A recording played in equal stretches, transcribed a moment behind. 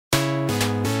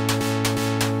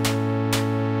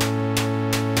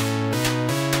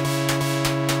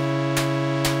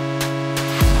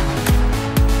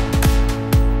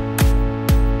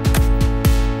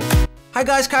Hi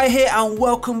guys, Kai here and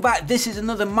welcome back. This is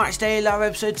another Matchday Live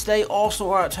episode today.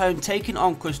 Arsenal are at home taking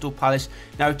on Crystal Palace.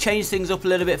 Now, change things up a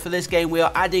little bit for this game. We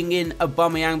are adding in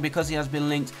Aubameyang because he has been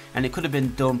linked and it could have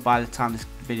been done by the time this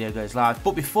video goes live.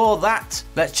 But before that,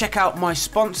 let's check out my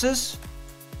sponsors.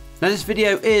 Now, this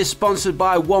video is sponsored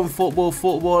by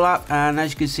OneFootball app, and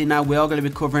as you can see now, we are going to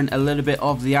be covering a little bit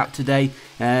of the app today,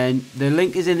 and the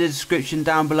link is in the description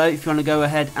down below if you want to go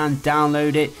ahead and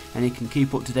download it, and you can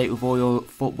keep up to date with all your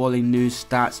footballing news,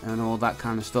 stats and all that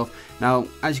kind of stuff. Now,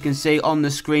 as you can see on the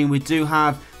screen, we do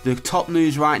have the top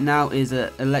news right now is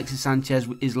that Alexis Sanchez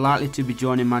is likely to be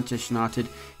joining Manchester United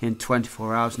in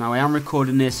 24 hours. Now, I am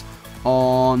recording this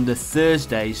on the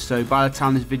Thursday, so by the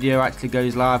time this video actually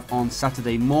goes live on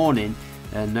Saturday morning,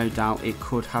 no doubt it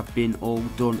could have been all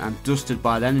done and dusted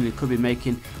by then, and he could be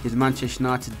making his Manchester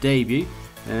United debut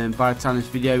by the time this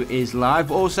video is live.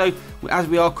 Also, as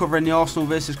we are covering the Arsenal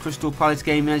versus Crystal Palace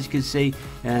game, as you can see,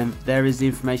 there is the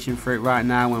information for it right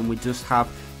now, and we just have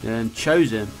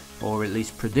chosen, or at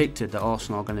least predicted, that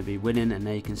Arsenal are going to be winning, and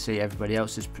there you can see everybody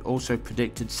else has also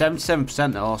predicted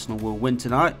 77% that Arsenal will win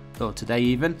tonight, or today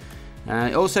even.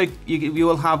 Also, you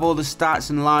will have all the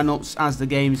stats and lineups as the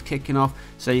game is kicking off,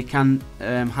 so you can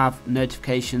have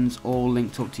notifications all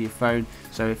linked up to your phone,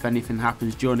 so if anything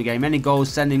happens during the game, any goals,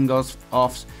 sending goals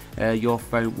offs, your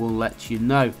phone will let you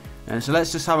know. So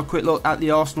let's just have a quick look at the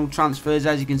Arsenal transfers.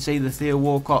 As you can see, the Theo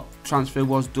Walcott transfer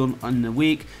was done in the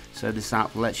week, so this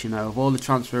app lets you know of all the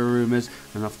transfer rumours,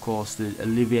 and of course the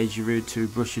Olivier Giroud to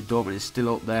Borussia Dortmund is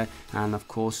still up there, and of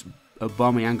course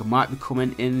Aubameyang might be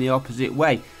coming in the opposite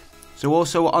way. So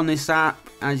also on this app,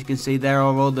 as you can see, there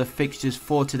are all the fixtures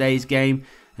for today's game.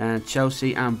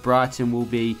 Chelsea and Brighton will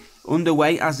be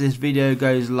underway as this video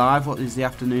goes live. What is the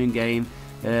afternoon game?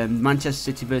 Manchester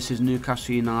City versus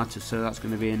Newcastle United, so that's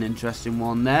going to be an interesting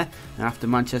one there. After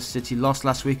Manchester City lost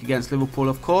last week against Liverpool,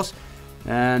 of course.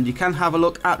 And you can have a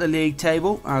look at the league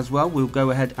table as well. We'll go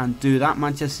ahead and do that.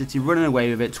 Manchester City running away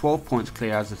with it, 12 points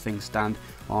clear as the things stand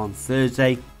on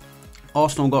Thursday.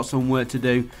 Arsenal got some work to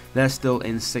do. They're still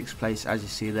in 6th place, as you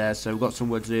see there, so we've got some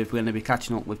work to do if we're going to be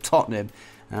catching up with Tottenham,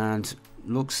 and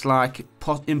looks like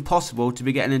impossible to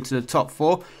be getting into the top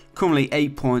 4. Currently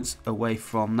 8 points away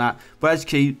from that, but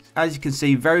as you can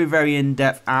see, very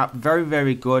in-depth app,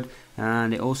 very good,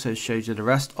 and it also shows you the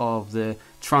rest of the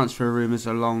transfer rumours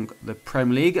along the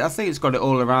Premier League. I think it's got it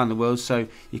all around the world, so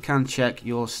you can check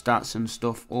your stats and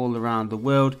stuff all around the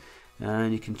world,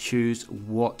 and you can choose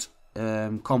what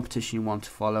competition you want to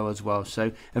follow as well.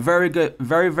 So a very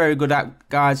good app,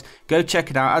 guys. Go check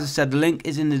it out. As I said, the link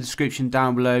is in the description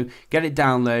down below. Get it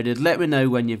downloaded. Let me know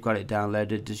when you've got it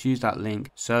downloaded. Just use that link.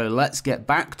 So let's get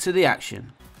back to the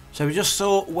action. So we just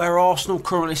saw where Arsenal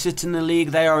currently sit in the league.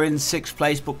 They are in 6th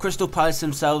place, but Crystal Palace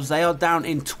themselves, they are down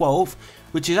in 12th,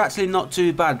 which is actually not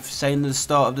too bad for saying the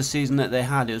start of the season that they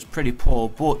had. It was pretty poor,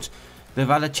 but they've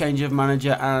had a change of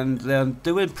manager and they're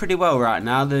doing pretty well right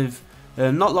now. They've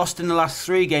not lost in the last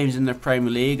 3 games in the Premier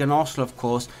League, and Arsenal, of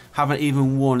course, haven't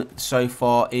even won so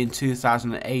far in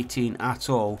 2018 at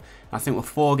all. I think we're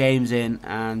 4 games in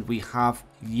and we have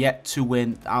yet to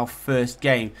win our first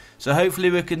game. So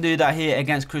hopefully we can do that here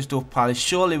against Crystal Palace.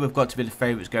 Surely we've got to be the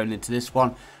favourites going into this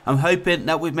one. I'm hoping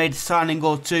that we've made a signing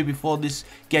or 2 before this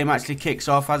game actually kicks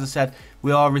off. As I said,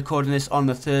 we are recording this on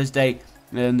the Thursday,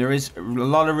 and there is a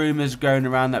lot of rumours going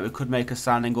around that we could make a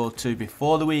signing or 2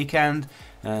 before the weekend.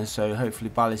 So hopefully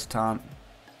by this time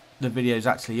the video is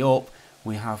actually up,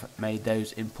 we have made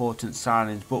those important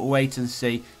signings, but we'll wait and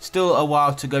see. Still a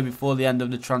while to go before the end of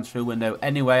the transfer window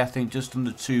anyway. I think just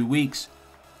under 2 weeks,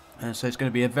 so it's going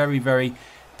to be a very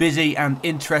busy and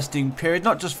interesting period,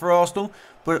 not just for Arsenal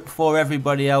but for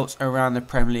everybody else around the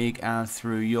Premier League and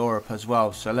through Europe as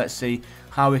well. So let's see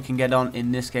how we can get on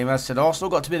in this game. As I said, Arsenal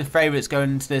got to be the favourites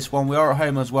going into this one. We are at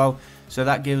home as well, so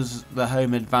that gives the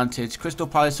home advantage. Crystal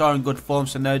Palace are in good form,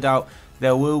 so no doubt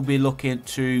they will be looking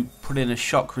to put in a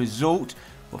shock result,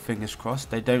 but fingers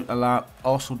crossed they don't allow,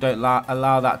 Arsenal don't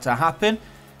allow that to happen.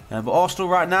 But Arsenal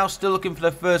right now still looking for their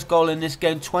first goal in this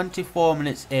game, 24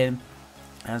 minutes in.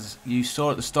 As you saw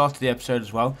at the start of the episode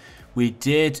as well, we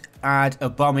did add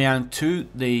Aubameyang to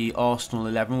the Arsenal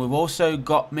 11. We've also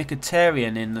got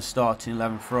Mkhitaryan in the starting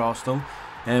 11 for Arsenal.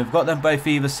 And we've got them both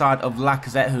either side of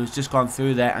Lacazette, who's just gone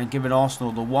through there and given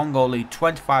Arsenal the 1-goal lead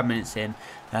 25 minutes in.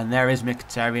 And there is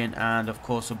Mkhitaryan and of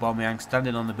course Aubameyang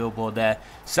standing on the billboard there,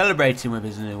 celebrating with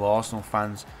his new Arsenal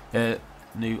fans,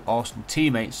 new Arsenal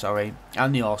teammates, sorry,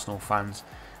 and the Arsenal fans.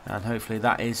 And hopefully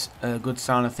that is a good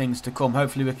sign of things to come.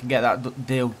 Hopefully we can get that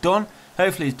deal done.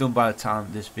 Hopefully it's done by the time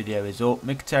this video is up.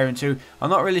 Mkhitaryan too. I'm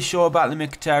not really sure about the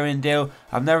Mkhitaryan deal.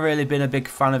 I've never really been a big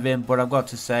fan of him, but I've got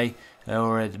to say,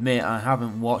 or admit I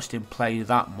haven't watched him play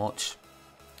that much.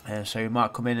 So he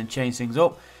might come in and change things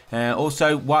up.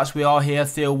 Also, whilst we are here,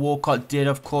 Theo Walcott did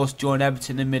of course join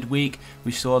Everton in midweek.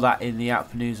 We saw that in the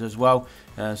app news as well.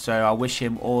 So I wish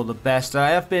him all the best.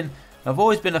 I've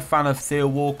always been a fan of Theo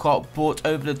Walcott, but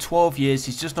over the 12 years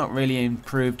he's just not really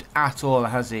improved at all,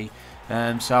 has he?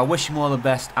 So I wish him all the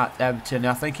best at Everton.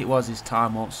 I think it was his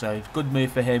time up, so good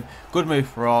move for him, good move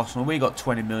for Arsenal. We got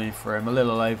 20 million for him, a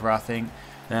little over I think.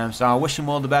 So I wish him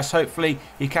all the best. Hopefully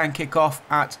he can kick off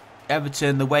at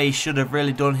Everton the way he should have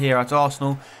really done here at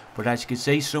Arsenal. But as you can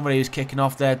see, somebody who's kicking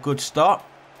off there, good start.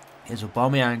 Here's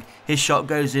Aubameyang. His shot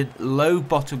goes in, low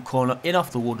bottom corner, in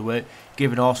off the woodwork,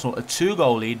 giving Arsenal a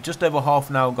 2-goal lead. Just over half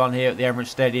an hour gone here at the Emirates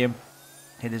Stadium.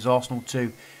 It is Arsenal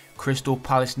 2, Crystal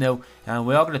Palace 0. And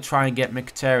we are going to try and get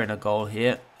Mkhitaryan a goal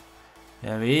here.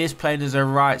 He is playing as a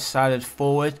right-sided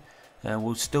forward. And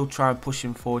we'll still try and push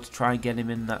him forward to try and get him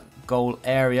in that goal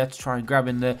area, to try and grab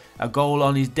him a goal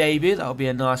on his debut. That'll be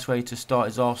a nice way to start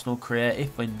his Arsenal career,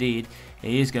 if indeed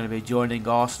he is going to be joining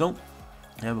Arsenal.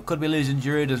 We could be losing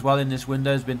Giroud as well in this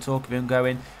window. There's been talk of him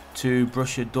going to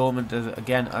Borussia Dortmund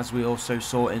again, as we also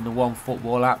saw in the One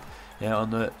Football app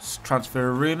on the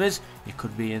transfer rumours. He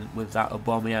could be in with that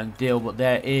Aubameyang deal, but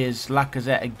there is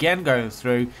Lacazette again going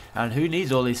through, and who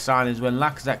needs all these signings when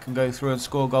Lacazette can go through and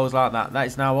score goals like that? That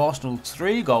is now Arsenal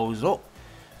 3 goals up,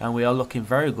 and we are looking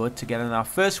very good to getting our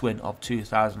first win of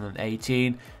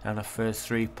 2018 and our first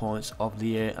 3 points of the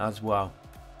year as well.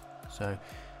 So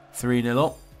 3-0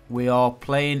 up. We are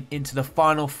playing into the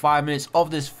final 5 minutes of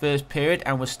this first period,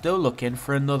 and we're still looking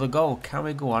for another goal. Can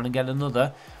we go on and get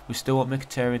another? We still want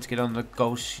Mkhitaryan to get on the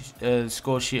goal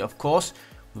score sheet, of course.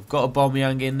 We've got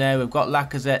Aubameyang in there. We've got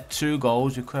Lacazette 2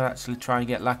 goals. We could actually try and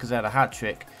get Lacazette a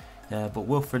hat-trick. But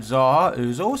Wilfried Zaha,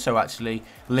 who's also actually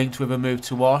linked with a move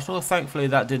to Arsenal. Thankfully,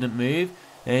 that didn't move.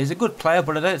 He's a good player,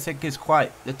 but I don't think he's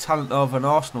quite the talent of an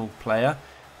Arsenal player.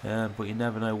 But you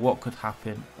never know what could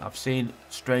happen. I've seen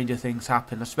stranger things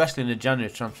happen, especially in the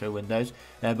January transfer windows.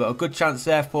 But a good chance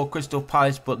there for Crystal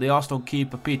Palace. But the Arsenal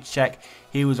keeper, Peter Cech,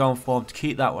 he was on form to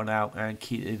keep that one out and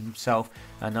keep himself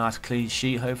a nice clean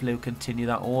sheet. Hopefully he'll continue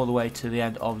that all the way to the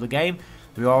end of the game.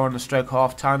 We are on the stroke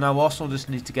half time now. Arsenal just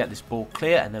need to get this ball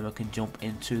clear, and then we can jump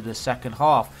into the second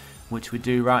half, which we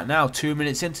do right now. 2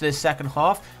 minutes into this second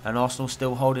half, and Arsenal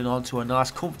still holding on to a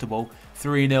nice comfortable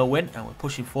 3-0 win, and we're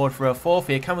pushing forward for a fourth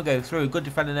here. Can we go through? Good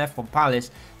defending there from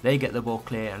Palace. They get the ball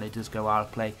clear, and it does go out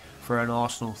of play for an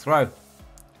Arsenal throw,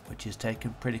 which is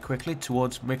taken pretty quickly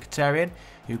towards Mkhitaryan,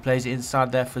 who plays it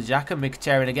inside there for Xhaka.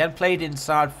 Mkhitaryan again played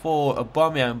inside for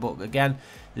Aubameyang, but again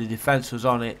the defence was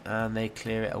on it, and they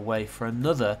clear it away for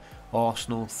another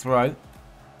Arsenal throw.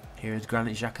 Here is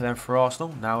Granit Xhaka then for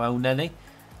Arsenal. Now El Neni.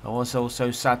 I was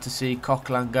also sad to see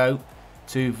Coquelin go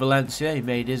to Valencia. He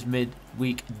made his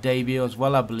mid-week debut as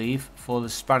well, I believe, for the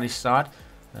Spanish side.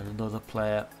 And another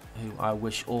player who I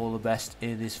wish all the best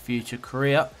in his future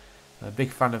career. I'm a big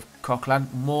fan of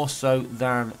Coquelin, more so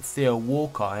than Theo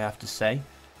Walcott, I have to say.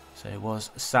 So it was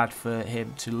sad for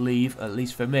him to leave, at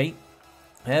least for me.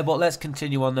 But let's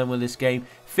continue on then with this game.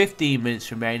 15 minutes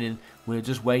remaining. We're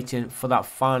just waiting for that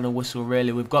final whistle,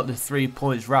 really. We've got the 3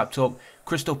 points wrapped up.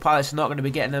 Crystal Palace are not going to be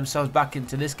getting themselves back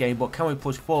into this game, but can we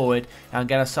push forward and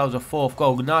get ourselves a fourth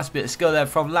goal? Nice bit of skill there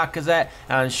from Lacazette,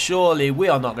 and surely we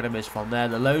are not going to miss from there.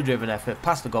 The low-driven effort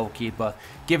past the goalkeeper,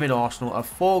 giving Arsenal a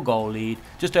 4-goal lead.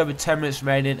 Just over 10 minutes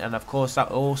remaining, and of course that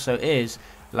also is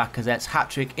Lacazette's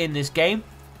hat-trick in this game.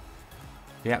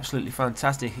 Be absolutely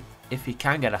fantastic if he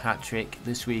can get a hat-trick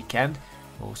this weekend.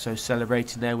 Also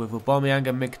celebrating there with Aubameyang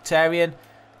and Mkhitaryan.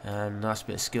 And nice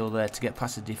bit of skill there to get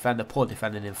past the defender. Poor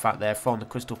defending, in fact, there from the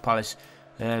Crystal Palace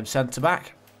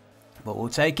centre-back. But we'll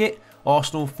take it.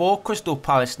 Arsenal 4, Crystal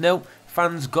Palace 0.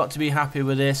 Fans got to be happy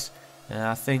with this.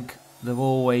 I think they've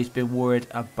always been worried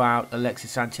about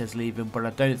Alexis Sanchez leaving, but I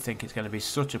don't think it's going to be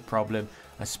such a problem,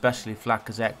 especially if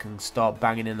Lacazette can start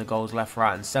banging in the goals left,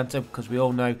 right and centre, because we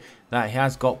all know that he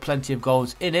has got plenty of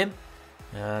goals in him.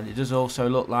 And it does also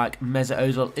look like Mesut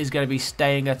Ozil is going to be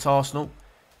staying at Arsenal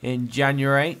in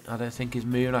January. I don't think he's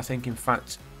moving. I think, in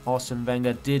fact, Arsene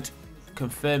Wenger did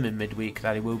confirm in midweek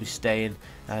that he will be staying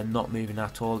and not moving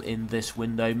at all in this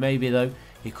window. Maybe, though,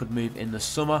 he could move in the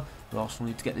summer. But Arsenal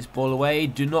need to get this ball away.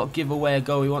 Do not give away a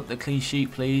goal. We want the clean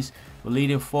sheet, please. We're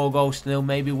leading 4-0.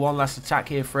 Maybe one last attack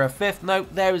here for a fifth. No,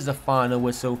 there is the final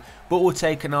whistle. But we'll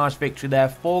take a nice victory there.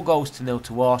 4-0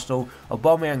 to Arsenal.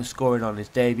 Aubameyang scoring on his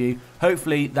debut.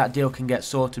 Hopefully that deal can get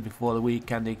sorted before the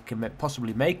weekend. He can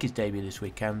possibly make his debut this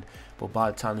weekend. But by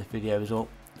the time this video is up,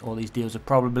 all these deals are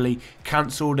probably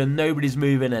cancelled and nobody's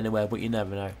moving anywhere. But you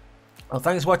never know. Well,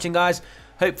 thanks for watching, guys.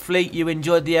 Hopefully you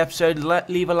enjoyed the episode.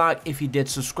 Leave a like if you did,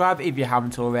 subscribe if you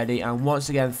haven't already, and once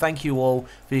again, thank you all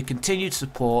for your continued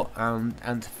support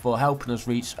and for helping us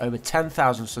reach over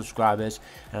 10,000 subscribers,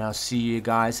 and I'll see you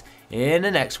guys in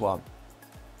the next one.